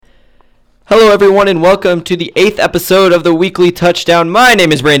Hello, everyone, and welcome to the 8th episode of the Weekly Touchdown. My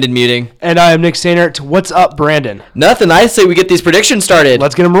name is Brandon Muting. And I am Nick Sainert. What's up, Brandon? Nothing. I say we get these predictions started.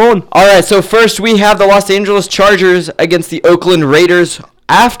 Let's get them rolling. All right, so first we have the Los Angeles Chargers against the Oakland Raiders.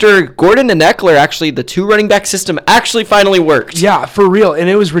 After Gordon and Eckler, actually, the two running back system actually finally worked. Yeah, for real. And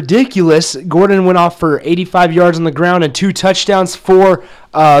it was ridiculous. Gordon went off for 85 yards on the ground and 2 touchdowns for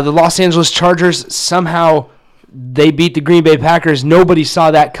the Los Angeles Chargers. Somehow they beat the Green Bay Packers. Nobody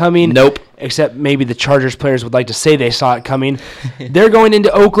saw that coming. Nope. Except maybe the Chargers players would like to say they saw it coming. They're going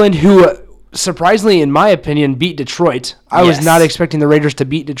into Oakland, who surprisingly, in my opinion, beat Detroit. I was not expecting the Raiders to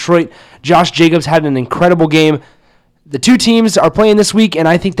beat Detroit. Josh Jacobs had an incredible game. The two teams are playing this week, and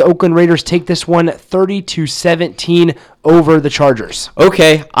I think the Oakland Raiders take this one 30-17 over the Chargers.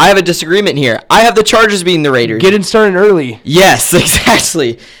 Okay, I have a disagreement here. I have the Chargers beating the Raiders. Getting started early. Yes,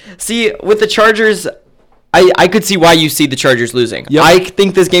 exactly. See, with the Chargers, I could see why you see the Chargers losing. Yep. I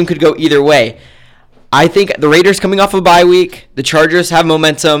think this game could go either way. I think the Raiders coming off a bye week, the Chargers have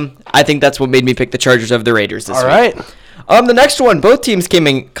momentum. I think that's what made me pick the Chargers over the Raiders this week. All right. The next one, both teams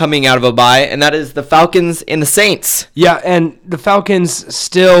coming out of a bye, and that is the Falcons and the Saints. Yeah, and the Falcons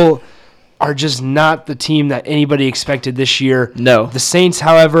still are just not the team that anybody expected this year. No. The Saints,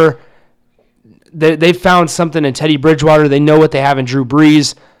 however, they found something in Teddy Bridgewater. They know what they have in Drew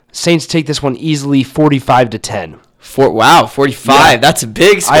Brees. Saints take this one easily 45-10. 45. Yeah. That's a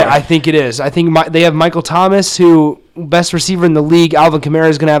big score. I think it is. I think they have Michael Thomas, who best receiver in the league. Alvin Kamara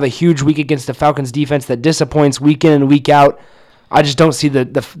is going to have a huge week against the Falcons defense that disappoints week in and week out. I just don't see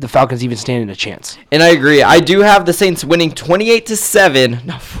the Falcons even standing a chance. And I agree. I do have the Saints winning 28-7,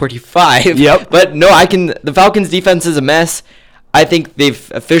 not 45. Yep. But no, the Falcons defense is a mess. I think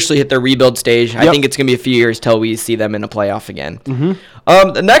they've officially hit their rebuild stage. Yep. I think it's going to be a few years till we see them in a playoff again.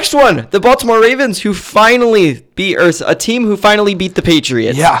 Mm-hmm. The next one, the Baltimore Ravens, a team who finally beat the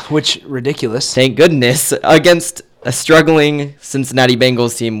Patriots. Yeah, which ridiculous. Thank goodness, against a struggling Cincinnati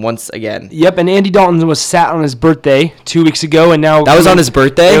Bengals team once again. Yep, and Andy Dalton was sat on his birthday 2 weeks ago, and now that was on his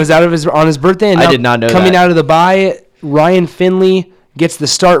birthday. It was on his birthday, and now I did not know coming that. out of the bye, Ryan Finley gets the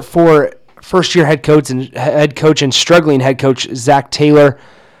start for first-year head coach and struggling head coach Zach Taylor.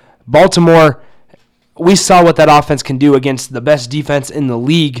 Baltimore, we saw what that offense can do against the best defense in the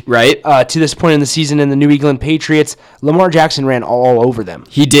league. Right. To this point in the season in the New England Patriots, Lamar Jackson ran all over them.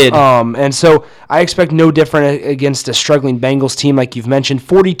 He did. And so I expect no different against a struggling Bengals team like you've mentioned.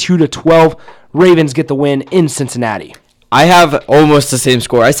 42-12, Ravens get the win in Cincinnati. I have almost the same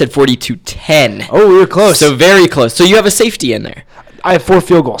score. I said 42-10. Oh, we were close. So very close. So you have a safety in there. I have 4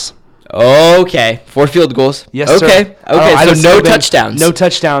 field goals. Okay, 4 field goals. Yes, okay. sir. Okay, so no touchdowns. No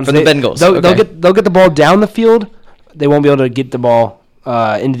touchdowns for the Bengals. They'll get the ball down the field. They won't be able to get the ball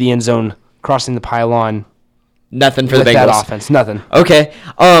into the end zone, crossing the pylon. Nothing for the Bengals. With that offense, nothing. Okay.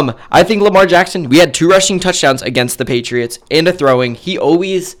 I think Lamar Jackson. We had 2 rushing touchdowns against the Patriots and a throwing. He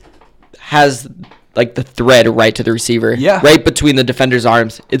always has the thread right to the receiver. Yeah. Right between the defender's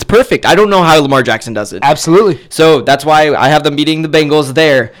arms. It's perfect. I don't know how Lamar Jackson does it. Absolutely. So that's why I have them beating the Bengals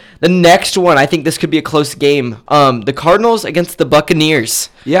there. The next one, I think this could be a close game. The Cardinals against the Buccaneers.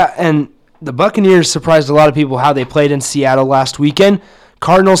 Yeah, and the Buccaneers surprised a lot of people how they played in Seattle last weekend.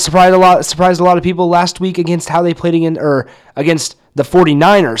 Cardinals surprised a lot of people last week against how they played against the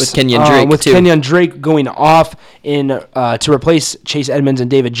 49ers. With Kenyon Drake, Kenyon Drake going off to replace Chase Edmonds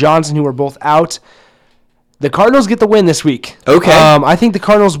and David Johnson, who were both out. The Cardinals get the win this week. Okay. I think the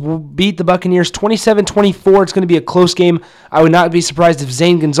Cardinals will beat the Buccaneers 27-24. It's going to be a close game. I would not be surprised if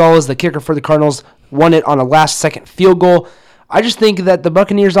Zane Gonzalez, the kicker for the Cardinals, won it on a last-second field goal. I just think that the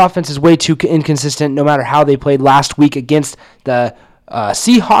Buccaneers' offense is way too inconsistent no matter how they played last week against the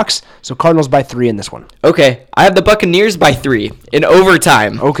Seahawks. So Cardinals by 3 in this one. Okay. I have the Buccaneers by 3 in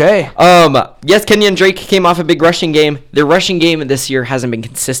overtime. Okay. Yes, Kenyon Drake came off a big rushing game. Their rushing game this year hasn't been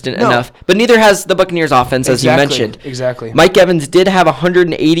consistent enough, but neither has the Buccaneers offense, as you mentioned. Exactly. Mike Evans did have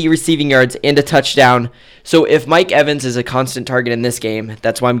 180 receiving yards and a touchdown. So if Mike Evans is a constant target in this game,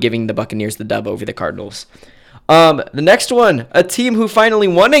 that's why I'm giving the Buccaneers the dub over the Cardinals. The next one, a team who finally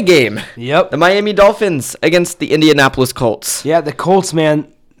won a game. Yep. The Miami Dolphins against the Indianapolis Colts. Yeah, the Colts,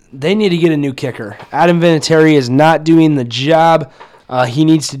 man, they need to get a new kicker. Adam Vinatieri is not doing the job he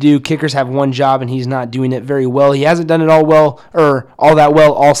needs to do. Kickers have one job, and he's not doing it very well. He hasn't done it all that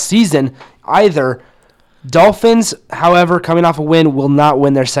well all season either. Dolphins, however, coming off a win, will not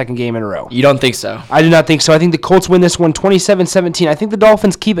win their second game in a row. You don't think so? I do not think so. I think the Colts win this one 27-17. I think the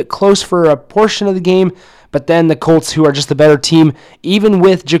Dolphins keep it close for a portion of the game, but then the Colts, who are just the better team, even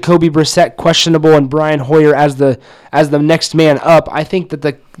with Jacoby Brissett questionable and Brian Hoyer as the next man up, I think that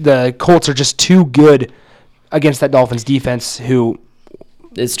the Colts are just too good against that Dolphins defense, who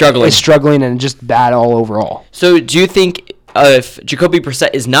is struggling and just bad all overall. So do you think if Jacoby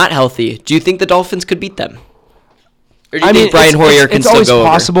Brissett is not healthy, do you think the Dolphins could beat them? Or do you think Brian Hoyer can still go over? It's always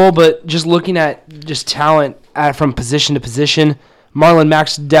possible, but just looking at just talent from position to position, Marlon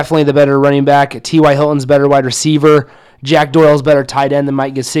Mack's definitely the better running back. T.Y. Hilton's better wide receiver. Jack Doyle's better tight end than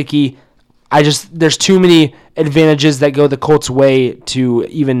Mike Gesicki. There's too many advantages that go the Colts' way to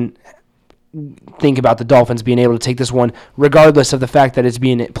even think about the Dolphins being able to take this one, regardless of the fact that it's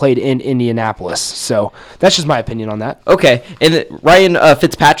being played in Indianapolis. So that's just my opinion on that. Okay, and Ryan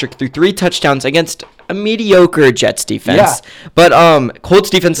Fitzpatrick threw 3 touchdowns against a mediocre Jets defense. Yeah. But Colts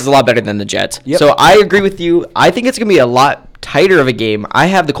defense is a lot better than the Jets. Yep. So I agree with you. I think it's going to be a lot tighter of a game. I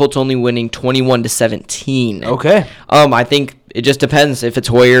have the Colts only winning 21-17. Okay. I think it just depends if it's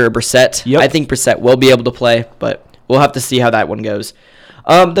Hoyer or Brissett. Yep. I think Brissett will be able to play, but we'll have to see how that one goes.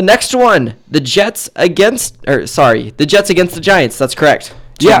 The next one, the Jets against the Giants. That's correct.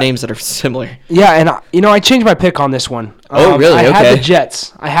 Two names that are similar. Yeah, and I changed my pick on this one. Oh, really? I Okay. had the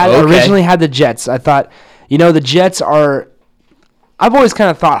Jets. Originally had the Jets. I thought, the Jets are. I've always kind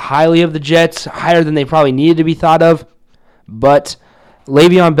of thought highly of the Jets, higher than they probably needed to be thought of, but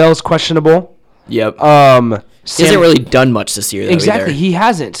Le'Veon Bell's questionable. Yep. He hasn't really done much this year, though. Exactly, either. He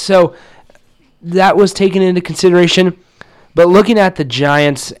hasn't. So that was taken into consideration. But looking at the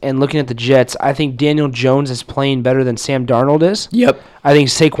Giants and looking at the Jets, I think Daniel Jones is playing better than Sam Darnold is. Yep. I think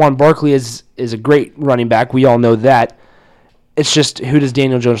Saquon Barkley is a great running back. We all know that. It's just who does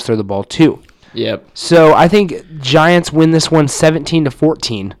Daniel Jones throw the ball to? Yep. So I think Giants win this one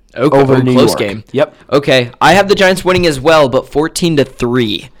 17-14 over New York. Close game. Yep. Okay. I have the Giants winning as well, but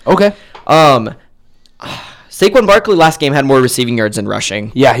 14-3. Okay. Saquon Barkley last game had more receiving yards than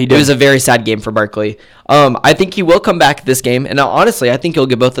rushing. Yeah, he did. It was a very sad game for Barkley. I think he will come back this game, and honestly, I think he'll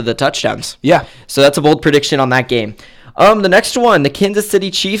get both of the touchdowns. Yeah. So that's a bold prediction on that game. The next one, the Kansas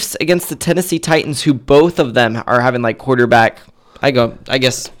City Chiefs against the Tennessee Titans, who both of them are having quarterback, I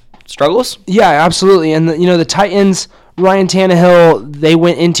guess, struggles? Yeah, absolutely. And the Titans, Ryan Tannehill, they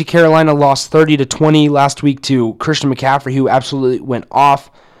went into Carolina, lost 30-20 last week to Christian McCaffrey, who absolutely went off.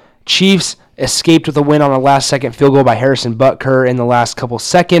 Chiefs escaped with a win on a last-second field goal by Harrison Butker in the last couple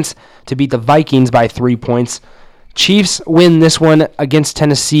seconds to beat the Vikings by 3 points. Chiefs win this one against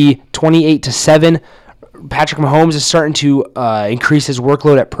Tennessee 28-7. Patrick Mahomes is starting to increase his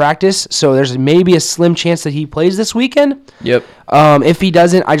workload at practice, so there's maybe a slim chance that he plays this weekend. Yep. If he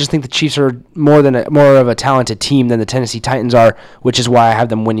doesn't, I just think the Chiefs are more of a talented team than the Tennessee Titans are, which is why I have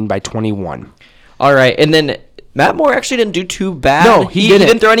them winning by 21. All right, and then Matt Moore actually didn't do too bad. No, he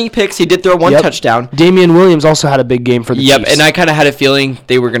didn't throw any picks. He did throw one touchdown. Damian Williams also had a big game for the Chiefs. Yep, and I kind of had a feeling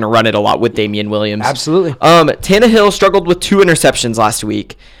they were going to run it a lot with Damian Williams. Absolutely. Tannehill struggled with 2 interceptions last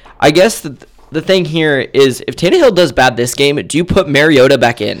week. I guess the thing here is if Tannehill does bad this game, do you put Mariota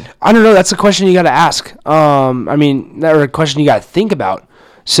back in? I don't know. That's a question you got to ask. That's a question you got to think about.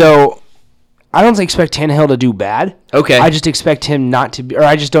 So I don't expect Tannehill to do bad. Okay. I just expect him not to be, or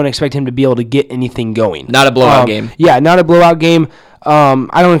I just don't expect him to be able to get anything going. Not a blowout game. Yeah, not a blowout game.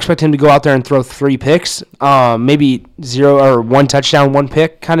 I don't expect him to go out there and throw 3 picks. Maybe 0 or 1 touchdown, 1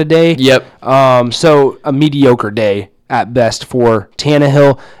 pick kind of day. Yep. So a mediocre day at best for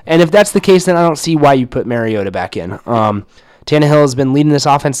Tannehill. And if that's the case, then I don't see why you put Mariota back in. Tannehill has been leading this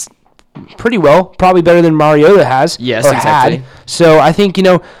offense pretty well, probably better than Mariota has. Yes, or exactly. Had. So I think,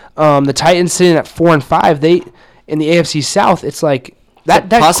 the Titans sitting at 4-5, they in the AFC South, it's like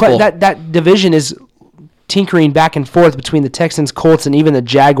that division is tinkering back and forth between the Texans, Colts, and even the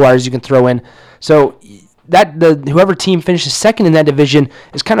Jaguars you can throw in. So whoever team finishes second in that division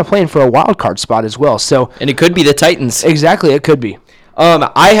is kind of playing for a wild card spot as well. And it could be the Titans. Exactly, it could be.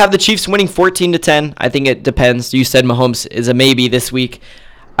 I have the Chiefs winning 14-10. I think it depends. You said Mahomes is a maybe this week.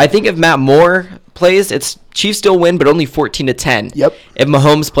 I think if Matt Moore plays, it's Chiefs still win, but only 14-10. Yep. If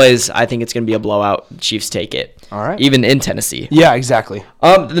Mahomes plays, I think it's going to be a blowout. Chiefs take it. All right. Even in Tennessee. Yeah, exactly.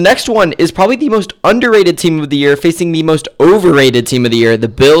 The next one is probably the most underrated team of the year facing the most overrated team of the year, the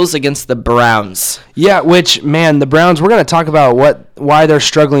Bills against the Browns. Yeah, the Browns, we're going to talk about why they're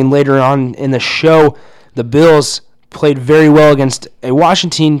struggling later on in the show. The Bills played very well against a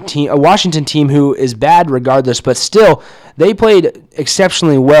Washington team who is bad regardless, but still they played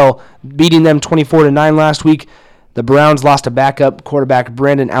exceptionally well, beating them 24-9 last week. The Browns lost a backup quarterback,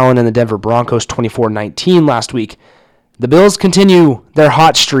 Brandon Allen, and the Denver Broncos 24-19 last week. The Bills continue their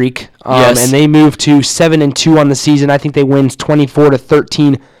hot streak, and they move to 7-2 on the season. I think they win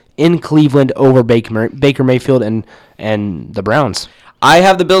 24-13 in Cleveland over Baker Mayfield and the Browns. I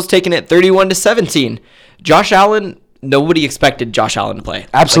have the Bills taking it 31-17. Josh Allen, nobody expected Josh Allen to play.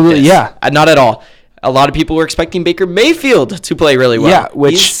 Absolutely, yeah. Not at all. a lot of people were expecting Baker Mayfield to play really well. Yeah,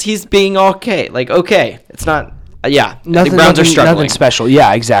 which he's being okay. Like, okay, it's not. The Browns are struggling. Nothing special.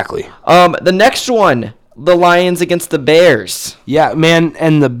 Yeah, exactly. The next one, the Lions against the Bears. Yeah, man,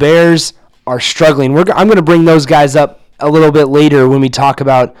 and the Bears are struggling. I'm going to bring those guys up a little bit later when we talk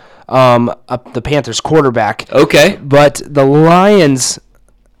about the Panthers quarterback. Okay. But the Lions,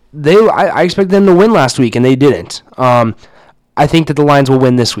 I expect them to win last week, and they didn't. I think that the Lions will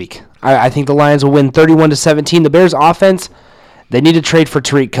win this week. I think the Lions will win 31-17. The Bears' offense, they need to trade for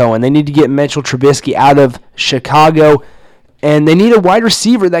Tariq Cohen. They need to get Mitchell Trubisky out of Chicago, and they need a wide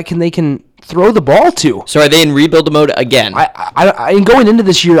receiver that they can throw the ball to. So are they in rebuild mode again? And going into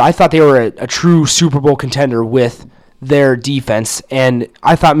this year, I thought they were a true Super Bowl contender with their defense, and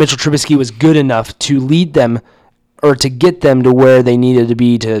I thought Mitchell Trubisky was good enough to lead them or to get them to where they needed to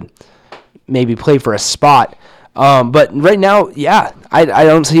be to maybe play for a spot. But right now, yeah, I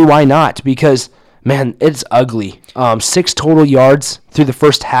don't see why not, because, man, it's ugly. 6 total yards through the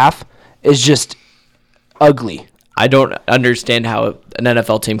first half is just ugly. I don't understand how an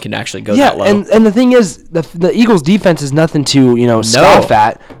NFL team can actually go that low. And the thing is, the Eagles' defense is nothing to scoff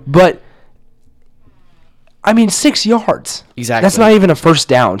at, but I mean 6 yards. Exactly. That's not even a first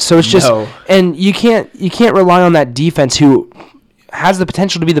down. So it's just and you can't rely on that defense who has the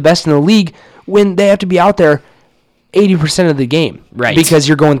potential to be the best in the league when they have to be out there 80% of the game. Right. Because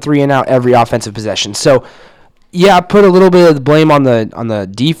you're going 3 and out every offensive possession. So yeah, put a little bit of the blame on the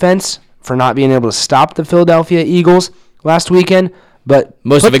defense for not being able to stop the Philadelphia Eagles last weekend, but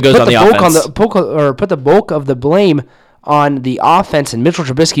most of it goes on the offense. Put the bulk of the blame on the offense and Mitchell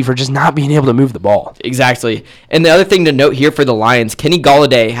Trubisky for just not being able to move the ball. Exactly. And the other thing to note here for the Lions, Kenny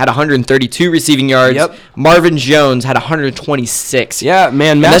Golladay had 132 receiving yards. Yep. Marvin Jones had 126. Yeah,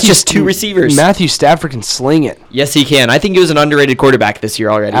 man. That's just 2 receivers. Matthew Stafford can sling it. Yes, he can. I think he was an underrated quarterback this year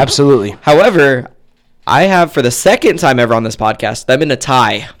already. Absolutely. However, I have, for the second time ever on this podcast, them in a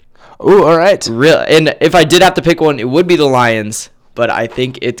tie. Oh, all right. And if I did have to pick one, it would be the Lions, but I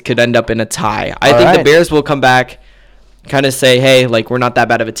think it could end up in a tie. I think the Bears will come back, kind of say, hey, like, we're not that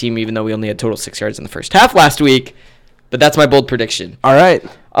bad of a team, even though we only had total 6 yards in the first half last week. But that's my bold prediction. All right.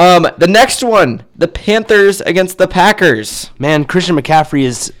 The next one, the Panthers against the Packers. Man, Christian McCaffrey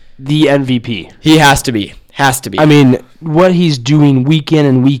is the MVP. He has to be. Has to be. I mean, what he's doing week in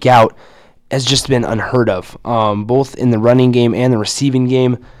and week out has just been unheard of, both in the running game and the receiving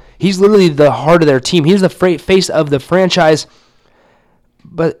game. He's literally the heart of their team. He's the face of the franchise.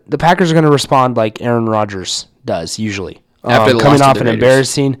 But the Packers are going to respond like Aaron Rodgers does usually. After coming off an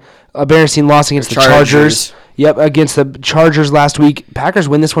embarrassing loss against the Chargers. Yep, against the Chargers last week. Packers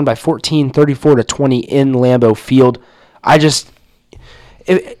win this one by 14, 34-20 in Lambeau Field.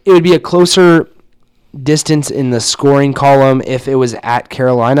 It would be a closer distance in the scoring column if it was at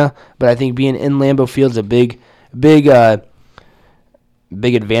Carolina, but I think being in Lambeau Field is a big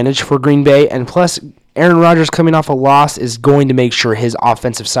advantage for Green Bay, and plus Aaron Rodgers coming off a loss is going to make sure his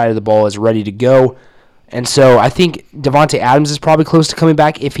offensive side of the ball is ready to go. And so I think Devontae Adams is probably close to coming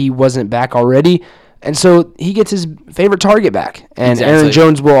back if he wasn't back already. And so he gets his favorite target back. And exactly. Aaron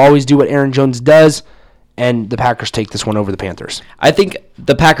Jones will always do what Aaron Jones does. And the Packers take this one over the Panthers. I think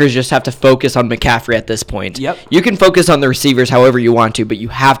the Packers just have to focus on McCaffrey at this point. Yep. You can focus on the receivers however you want to, but you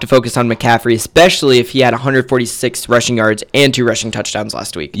have to focus on McCaffrey, especially if he had 146 rushing yards and 2 rushing touchdowns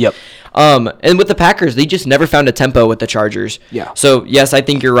last week. Yep. And with the Packers, they just never found a tempo with the Chargers. Yeah. So, yes, I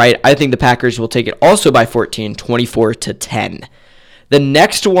think you're right. I think the Packers will take it also by 14, 24-10. The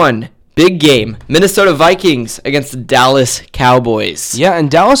next one, big game, Minnesota Vikings against the Dallas Cowboys. Yeah, and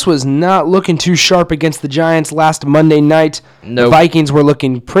Dallas was not looking too sharp against the Giants last Monday night. Nope. The Vikings were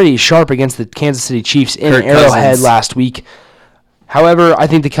looking pretty sharp against the Kansas City Chiefs in Kirk Arrowhead Cousins. last week. However, I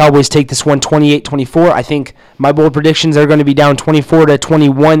think the Cowboys take this one 28-24. I think my bold predictions are going to be down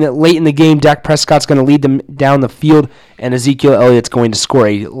 24-21. Late in the game, Dak Prescott's going to lead them down the field, and Ezekiel Elliott's going to score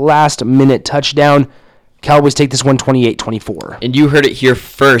a last-minute touchdown. Cowboys take this one 28-24. And you heard it here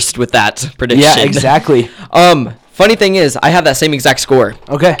first with that prediction. Yeah, exactly. Funny thing is, I have that same exact score.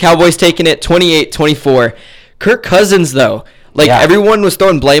 Okay. Cowboys taking it 28-24. Kirk Cousins, though, everyone was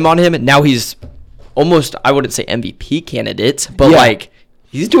throwing blame on him, and now he's almost, I wouldn't say MVP candidate, but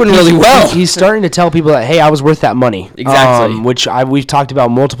he's doing really well. He's starting to tell people that, hey, I was worth that money. Exactly. Which we've talked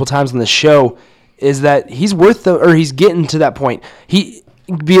about multiple times on the show, is that he's he's getting to that point. He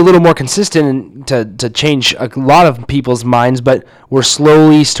be a little more consistent to change a lot of people's minds, but we're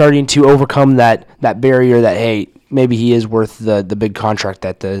slowly starting to overcome that barrier that, hey, maybe he is worth the big contract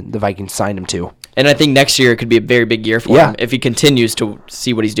that the Vikings signed him to. And I think next year could be a very big year for him if he continues to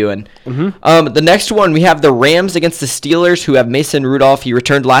see what he's doing. Mm-hmm. The next one, we have the Rams against the Steelers, who have Mason Rudolph. He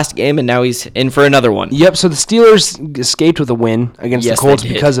returned last game, and now he's in for another one. Yep, so the Steelers escaped with a win against the Colts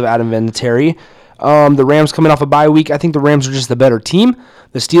because of Adam Vinatieri. The Rams coming off a bye week. I think the Rams are just the better team.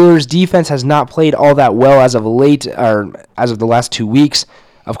 The Steelers' defense has not played all that well as of late, or as of the last 2 weeks.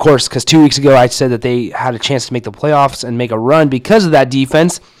 Of course, because 2 weeks ago I said that they had a chance to make the playoffs and make a run because of that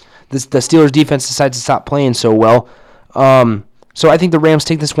defense. The Steelers' defense decides to stop playing so well. So I think the Rams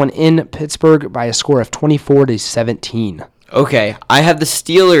take this one in Pittsburgh by a score of 24-17. Okay, I have the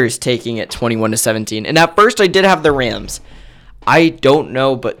Steelers taking it 21-17. And at first I did have the Rams. I don't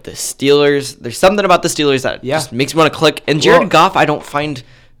know, but the Steelers, there's something about the Steelers that just makes me want to click. And Jared Goff, I don't find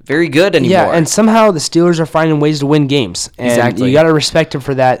very good anymore. Yeah, and somehow the Steelers are finding ways to win games. And you got to respect them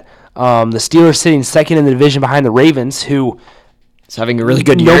for that. The Steelers sitting second in the division behind the Ravens, who is having a really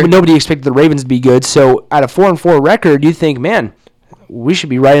good year. Nobody expected the Ravens to be good. So at a 4-4 record, you think, man, we should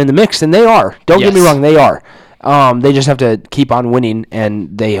be right in the mix, and they are. Don't get me wrong, they are. They just have to keep on winning,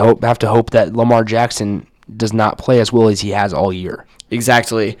 and they have to hope that Lamar Jackson does not play as well as he has all year.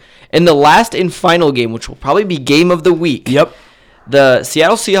 Exactly. In the last and final game, which will probably be game of the week. Yep. The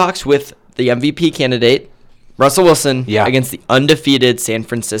Seattle Seahawks with the MVP candidate, Russell Wilson, against the undefeated San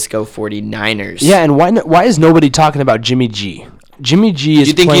Francisco 49ers. Yeah, and why is nobody talking about Jimmy G? Jimmy G is. Do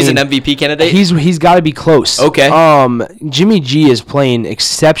you think he's an MVP candidate? He's got to be close. Okay. Jimmy G is playing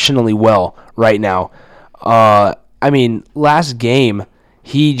exceptionally well right now. I mean, last game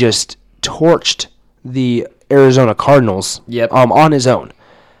he just torched the Arizona Cardinals. Yep. On his own.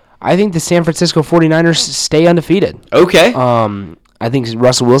 I think the San Francisco 49ers stay undefeated. Okay. I think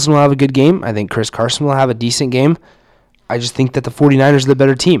Russell Wilson will have a good game. I think Chris Carson will have a decent game. I just think that the 49ers are the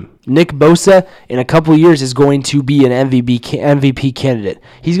better team. Nick Bosa, in a couple years, is going to be an MVP candidate.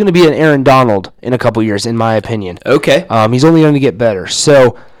 He's going to be an Aaron Donald in a couple years, in my opinion. Okay. He's only going to get better.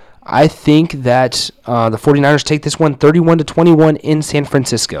 So I think that the 49ers take this one 31-21 in San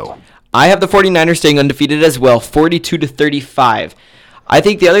Francisco. I have the 49ers staying undefeated as well, 42-35. I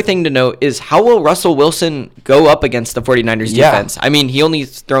think the other thing to note is how will Russell Wilson go up against the 49ers defense? I mean, he only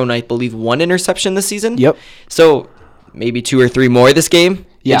thrown, I believe, 1 interception this season. Yep. So maybe 2 or 3 more this game.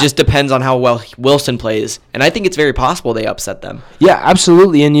 Yeah. It just depends on how well Wilson plays. And I think it's very possible they upset them. Yeah,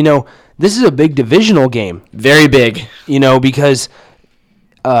 absolutely. And, this is a big divisional game. Very big. Because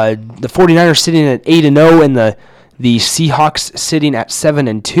the 49ers sitting at 8-0 and the Seahawks sitting at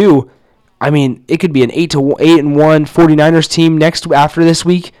 7-2. I mean, it could be an 8-1 49ers team after this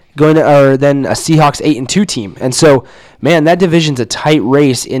week, then a Seahawks 8-2 team. And so, man, that division's a tight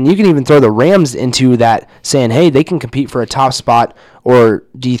race, and you can even throw the Rams into that, saying, hey, they can compete for a top spot or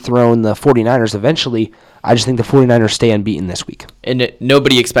dethrone the 49ers eventually. I just think the 49ers stay unbeaten this week. And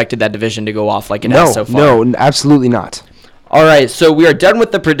nobody expected that division to go off like it has so far. No, absolutely not. All right, so we are done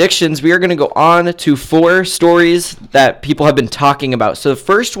with the predictions. We are going to go on to 4 stories that people have been talking about. So the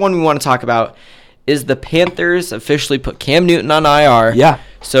first one we want to talk about is the Panthers officially put Cam Newton on IR. Yeah.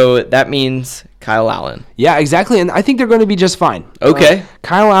 So that means Kyle Allen. Yeah, exactly, and I think they're going to be just fine. Okay.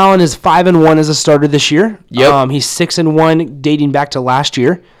 Kyle Allen is 5-1 as a starter this year. Yep. He's 6-1 dating back to last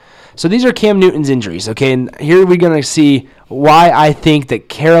year. So these are Cam Newton's injuries, okay? And here we're going to see why I think that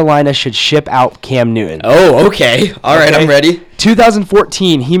Carolina should ship out Cam Newton. Oh, okay. All right, I'm ready.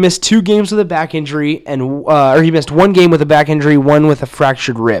 2014, he missed 2 games with a back injury, or he missed 1 game with a back injury, 1 with a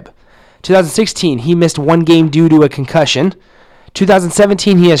fractured rib. 2016, he missed 1 game due to a concussion.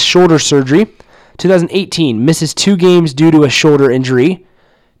 2017, he has shoulder surgery. 2018, misses 2 games due to a shoulder injury.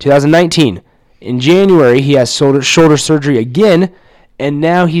 2019, in January, he has shoulder surgery again. And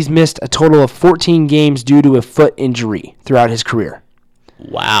now he's missed a total of 14 games due to a foot injury throughout his career.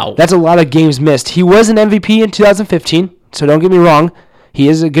 Wow. That's a lot of games missed. He was an MVP in 2015, so don't get me wrong. He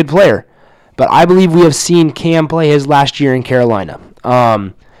is a good player. But I believe we have seen Cam play his last year in Carolina.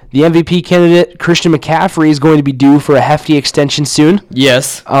 The MVP candidate, Christian McCaffrey, is going to be due for a hefty extension soon.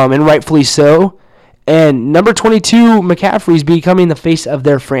 Yes. And rightfully so. And number 22, McCaffrey, is becoming the face of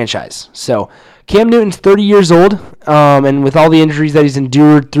their franchise. So Cam Newton's 30 years old, and with all the injuries that he's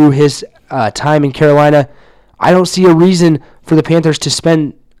endured through his time in Carolina, I don't see a reason for the Panthers to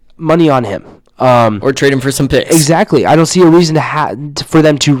spend money on him. Or trade him for some picks. Exactly. I don't see a reason for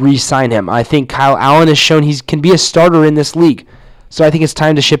them to re-sign him. I think Kyle Allen has shown he can be a starter in this league, so I think it's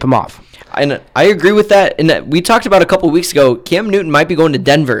time to ship him off. And I agree with that. And we talked about a couple weeks ago, Cam Newton might be going to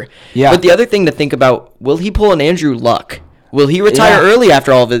Denver. Yeah. But the other thing to think about, will he pull an Andrew Luck? Will he retire early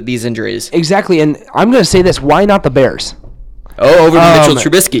after all of these injuries? Exactly. And I'm going to say this. Why not the Bears? Oh, over to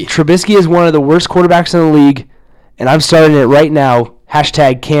Mitchell Trubisky. Trubisky is one of the worst quarterbacks in the league, and I'm starting it right now.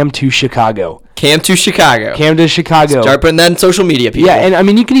 #Cam to Chicago. Cam to Chicago. Cam to Chicago. Start putting that in social media, people. Yeah, and I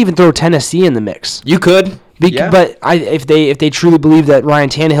mean, you could even throw Tennessee in the mix. You could. But if they truly believe that Ryan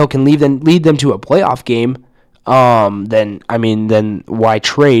Tannehill can lead them to a playoff game, then why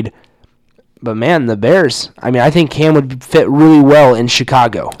trade? But man, the Bears. I mean, I think Cam would fit really well in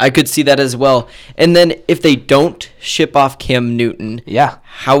Chicago. I could see that as well. And then if they don't ship off Cam Newton,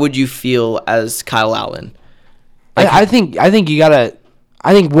 how would you feel as Kyle Allen? I think you gotta.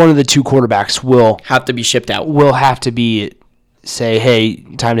 I think one of the two quarterbacks will have to be shipped out. Will have to be say, hey,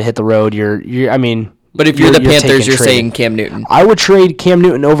 time to hit the road. But if you're the Panthers, you're saying Cam Newton. I would trade Cam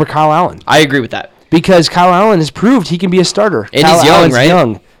Newton over Kyle Allen. I agree with that. Because Kyle Allen has proved he can be a starter. And he's young, right?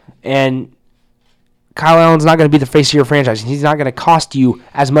 Young. And Kyle Allen's not going to be the face of your franchise. He's not going to cost you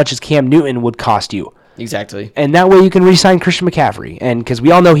as much as Cam Newton would cost you. Exactly. And that way you can re-sign Christian McCaffrey. And because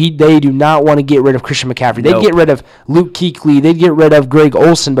we all know they do not want to get rid of Christian McCaffrey. They'd get rid of Luke Kuechly. They'd get rid of Greg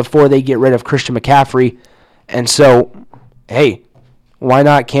Olsen before they get rid of Christian McCaffrey. And so, hey, why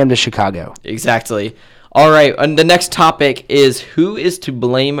not Cam to Chicago? Exactly. All right, and the next topic is who is to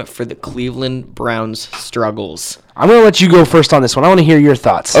blame for the Cleveland Browns' struggles? I'm going to let you go first on this one. I want to hear your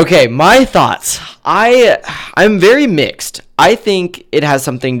thoughts. Okay, my thoughts. I'm very mixed. I think it has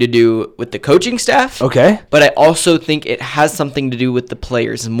something to do with the coaching staff. Okay. But I also think it has something to do with the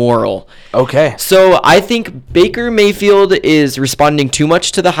players' moral. Okay. So I think Baker Mayfield is responding too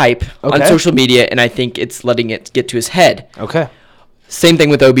much to the hype on social media, and I think it's letting it get to his head. Okay. Same thing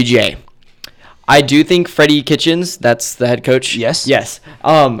with OBJ. I do think Freddie Kitchens, that's the head coach. Yes.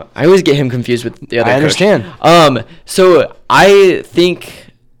 I always get him confused with the other coach. I understand. So I think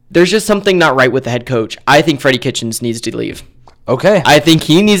there's just something not right with the head coach. I think Freddie Kitchens needs to leave. Okay. I think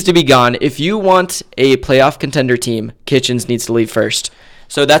he needs to be gone. If you want a playoff contender team, Kitchens needs to leave first.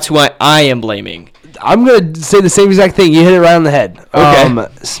 So that's who I am blaming. I'm going to say the same exact thing. You hit it right on the head.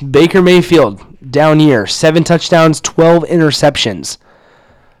 Okay. Baker Mayfield, down year, 7 touchdowns, 12 interceptions.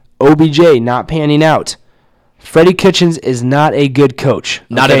 OBJ not panning out. Freddie Kitchens is not a good coach.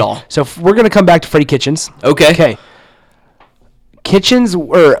 Not at all. So we're going to come back to Freddie Kitchens. Okay. Kitchens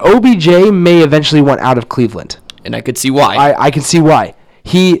or OBJ may eventually want out of Cleveland. And I could see why. I can see why.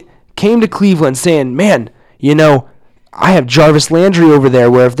 He came to Cleveland saying, man, I have Jarvis Landry over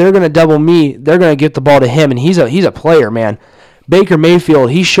there where if they're going to double me, they're going to get the ball to him, and he's a player, man. Baker Mayfield,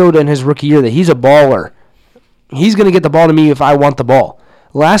 he showed in his rookie year that he's a baller. He's going to get the ball to me if I want the ball.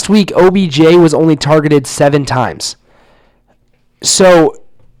 Last week, OBJ was only targeted 7 times. So,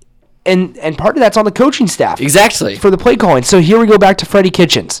 and part of that's on the coaching staff. Exactly. For the play calling. So here we go back to Freddie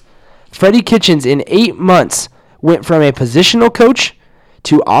Kitchens. Freddie Kitchens, in 8 months, went from a positional coach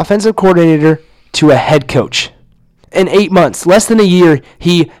to offensive coordinator to a head coach. In 8 months, less than a year,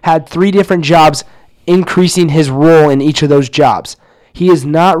 he had 3 different jobs, increasing his role in each of those jobs. He is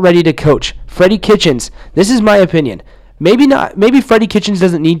not ready to coach. Freddie Kitchens, this is my opinion. Maybe not. Maybe Freddie Kitchens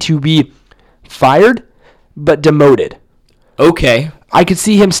doesn't need to be fired, but demoted. Okay. I could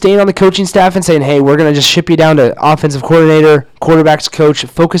see him staying on the coaching staff and saying, hey, we're going to just ship you down to offensive coordinator, quarterbacks coach,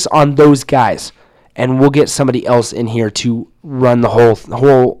 focus on those guys, and we'll get somebody else in here to run the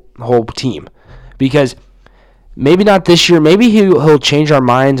whole team. Because maybe not this year. Maybe he'll change our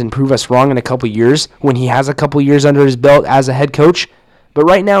minds and prove us wrong in a couple years when he has a couple years under his belt as a head coach. But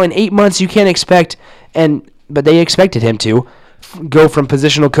right now, in 8 months, you can't expect, but they expected him to go from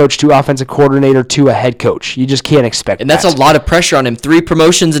positional coach to offensive coordinator to a head coach. You just can't expect that. And that's a lot of pressure on him. 3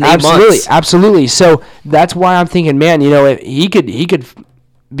 promotions in 8 months. Absolutely. So that's why I'm thinking, man, he could,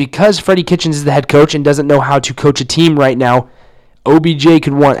 because Freddie Kitchens is the head coach and doesn't know how to coach a team right now, OBJ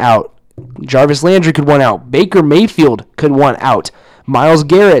could want out. Jarvis Landry could want out. Baker Mayfield could want out. Myles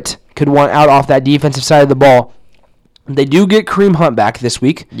Garrett could want out off that defensive side of the ball. They do get Kareem Hunt back this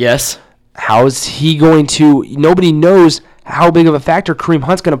week. Yes. How is he going to... Nobody knows how big of a factor Kareem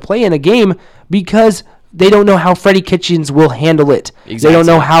Hunt's going to play in a game because they don't know how Freddie Kitchens will handle it. Exactly. They don't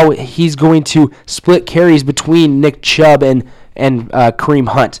know how he's going to split carries between Nick Chubb and Kareem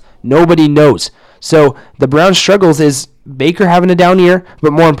Hunt. Nobody knows. So the Browns' struggles is Baker having a down year,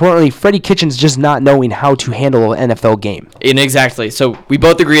 but more importantly, Freddie Kitchens just not knowing how to handle an NFL game. And exactly. So we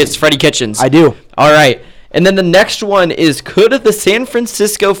both agree it's Freddie Kitchens. I do. All right. And then the next one is, could the San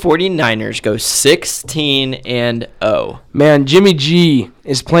Francisco 49ers go 16-0? Man, Jimmy G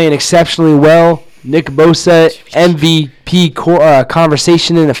is playing exceptionally well. Nick Bosa, MVP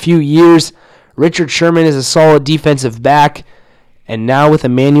conversation in a few years. Richard Sherman is a solid defensive back. And now with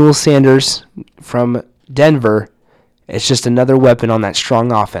Emmanuel Sanders from Denver, it's just another weapon on that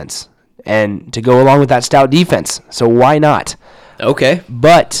strong offense. And to go along with that stout defense. So why not? Okay.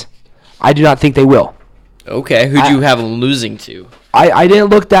 But I do not think they will. Okay, who do you have them losing to? I didn't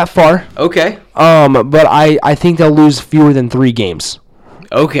look that far. Okay. But I think they'll lose fewer than 3 games.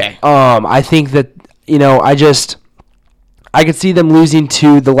 Okay. I think that, I could see them losing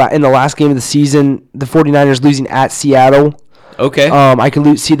to in the last game of the season, the 49ers losing at Seattle. Okay. I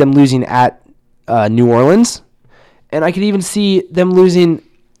could see them losing at New Orleans. And I could even see them losing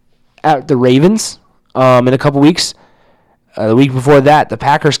at the Ravens in a couple weeks. The week before that, the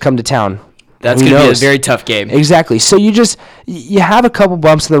Packers come to town. That's going to be a very tough game. Exactly. So you have a couple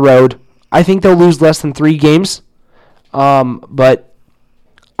bumps in the road. I think they'll lose less than 3 games. But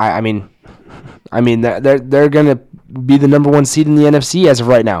I mean they're going to be the number 1 seed in the NFC as of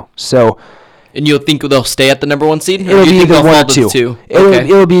right now. So. And you'll think they'll stay at the number 1 seed? It'll be either 1 or 2.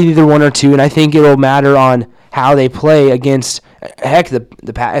 It'll be either 1 or 2, and I think it'll matter on how they play against. Heck, if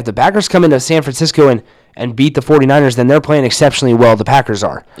the Packers come into San Francisco and beat the 49ers, then they're playing exceptionally well. The Packers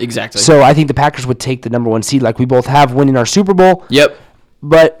are. Exactly. So I think the Packers would take the number 1 seed, like we both have, winning our Super Bowl. Yep.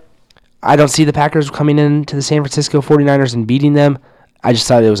 But I don't see the Packers coming into the San Francisco 49ers and beating them. I just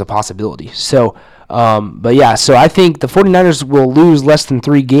thought it was a possibility. So, but yeah, so I think the 49ers will lose less than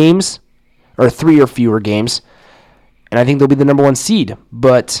 3 games. Or 3 or fewer games, and I think they'll be the number 1 seed.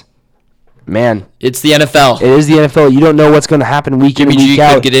 But, man. It's the NFL. It is the NFL. You don't know what's going to happen week in and week out. Jimmy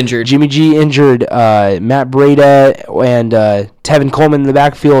G could get injured. Jimmy G injured. Matt Breida and Tevin Coleman in the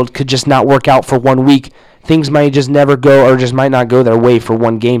backfield could just not work out for 1 week. Things might just never go or just might not go their way for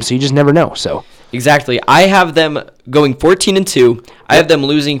 1 game, so you just never know. So Exactly. I have them going 14-2. I have them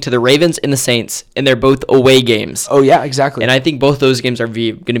losing to the Ravens and the Saints, and they're both away games. Oh, yeah, exactly. And I think both those games are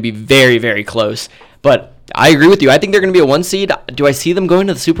going to be very, very close. But I agree with you. I think they're going to be a 1 seed. Do I see them going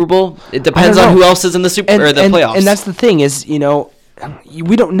to the Super Bowl? It depends on who else is in the playoffs. And that's the thing is, we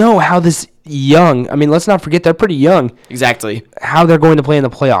don't know how this young. I mean, let's not forget they're pretty young. Exactly. How they're going to play in the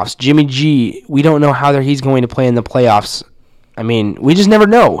playoffs. Jimmy G, we don't know how he's going to play in the playoffs. I mean, we just never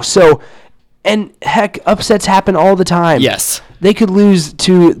know. So, and heck, upsets happen all the time. Yes. They could lose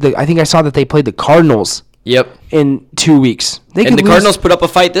to I think I saw that they played the Cardinals. Yep. In 2 weeks. Cardinals put up a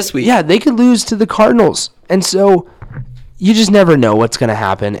fight this week. Yeah, they could lose to the Cardinals. And so you just never know what's going to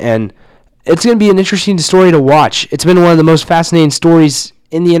happen. And it's going to be an interesting story to watch. It's been one of the most fascinating stories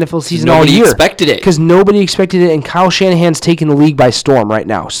in the NFL season all year. Nobody expected it. Because nobody expected it, and Kyle Shanahan's taking the league by storm right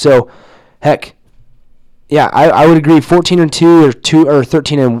now. So, heck, yeah, I would agree 14-2 or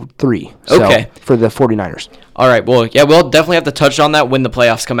 13-3. Okay. For the 49ers. All right. Well, yeah, we'll definitely have to touch on that when the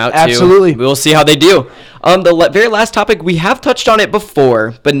playoffs come out, too. Absolutely. We'll see how they do. The very last topic, we have touched on it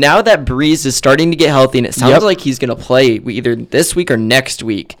before, but now that Brees is starting to get healthy, and it sounds like he's going to play either this week or next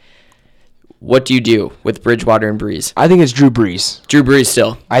week, what do you do with Bridgewater and Brees? I think it's Drew Brees. Drew Brees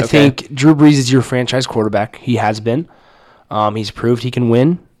still. I think Drew Brees is your franchise quarterback. He has been. He's proved he can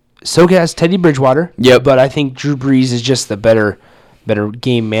win. So has Teddy Bridgewater. Yep. But I think Drew Brees is just the better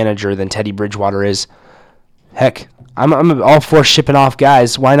game manager than Teddy Bridgewater is. Heck, I'm all for shipping off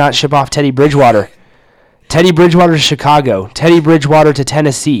guys. Why not ship off Teddy Bridgewater? Teddy Bridgewater to Chicago. Teddy Bridgewater to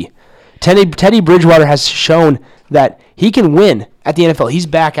Tennessee. Teddy Bridgewater has shown that he can win at the NFL. He's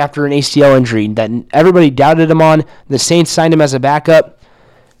back after an ACL injury that everybody doubted him on. The Saints signed him as a backup.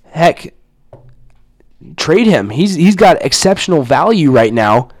 Heck, trade him. He's got exceptional value right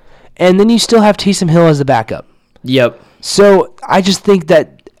now. And then you still have Taysom Hill as the backup. Yep. So I just think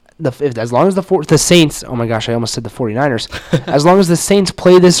that as long as the Saints, oh my gosh, I almost said the 49ers, as long as the Saints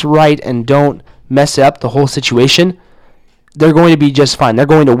play this right and don't mess up the whole situation, they're going to be just fine. They're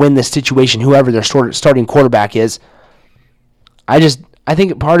going to win this situation, whoever their starting quarterback is. I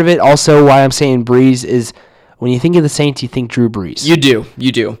think part of it also why I'm saying Brees is when you think of the Saints, you think Drew Brees. You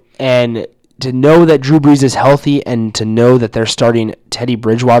do. And to know that Drew Brees is healthy and to know that they're starting Teddy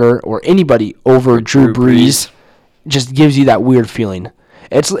Bridgewater or anybody over Drew Brees just gives you that weird feeling.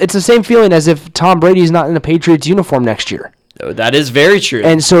 It's the same feeling as if Tom Brady is not in a Patriots uniform next year. Oh, that is very true.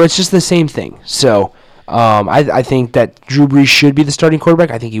 And so it's just the same thing. So I think that Drew Brees should be the starting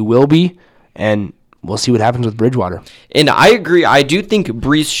quarterback. I think he will be. And we'll see what happens with Bridgewater. And I agree. I do think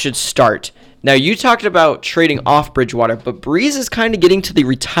Brees should start. Now, you talked about trading off Bridgewater, but Brees is kind of getting to the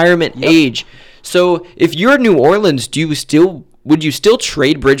retirement age. So if you're New Orleans, would you still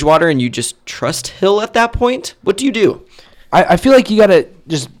trade Bridgewater and you just trust Hill at that point? What do you do? I feel like you got to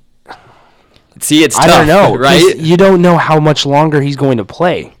just... See, it's tough, I don't know, right? You don't know how much longer he's going to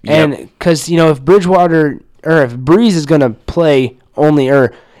play. Yep. And because, if Bridgewater, or if Brees is going to play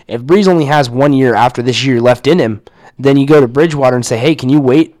if Brees only has 1 year after this year left in him, then you go to Bridgewater and say, hey, can you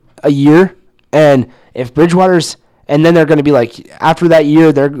wait a year? And if Bridgewater's, and then they're going to be like, after that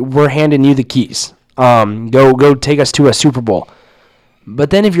year, we're handing you the keys. Go take us to a Super Bowl.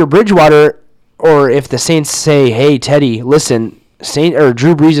 But then if you're Bridgewater, or if the Saints say, "Hey, Teddy, listen,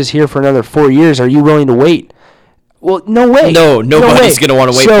 Drew Brees is here for another 4 years. Are you willing to wait?" Well, no way. No, nobody's going to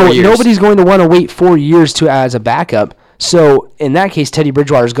want to wait 4 years. So nobody's going to want to wait 4 years as a backup. So in that case, Teddy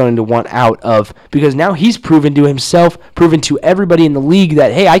Bridgewater is going to want out of, because now he's proven to himself, proven to everybody in the league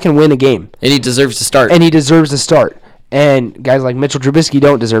that, hey, I can win a game. And he deserves to start. And guys like Mitchell Trubisky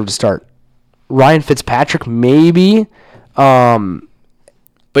don't deserve to start. Ryan Fitzpatrick, maybe. But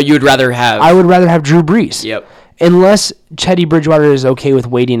you would rather have... I would rather have Drew Brees. Yep. Unless Teddy Bridgewater is okay with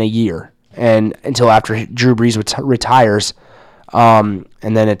waiting a year and until after Drew Brees retires. And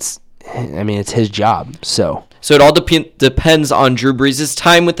then it's his job, so... So it all depends on Drew Brees'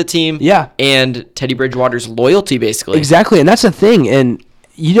 time with the team, and Teddy Bridgewater's loyalty, basically. Exactly, and that's the thing. And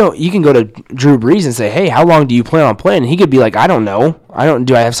you can go to Drew Brees and say, "Hey, how long do you plan on playing?" And he could be like, "I don't know.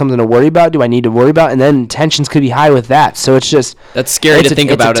 Do I have something to worry about? Do I need to worry about?" And then tensions could be high with that. So it's just that's scary to think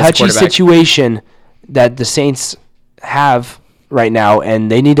about. It's a touchy situation that the Saints have right now,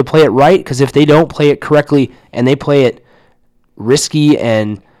 and they need to play it right. Because if they don't play it correctly and they play it risky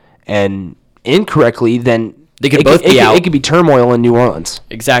and incorrectly, then they could both be out. It could be turmoil in New Orleans.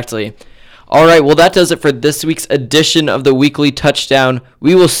 Exactly. All right, well, that does it for this week's edition of the Weekly Touchdown.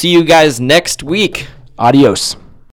 We will see you guys next week. Adios.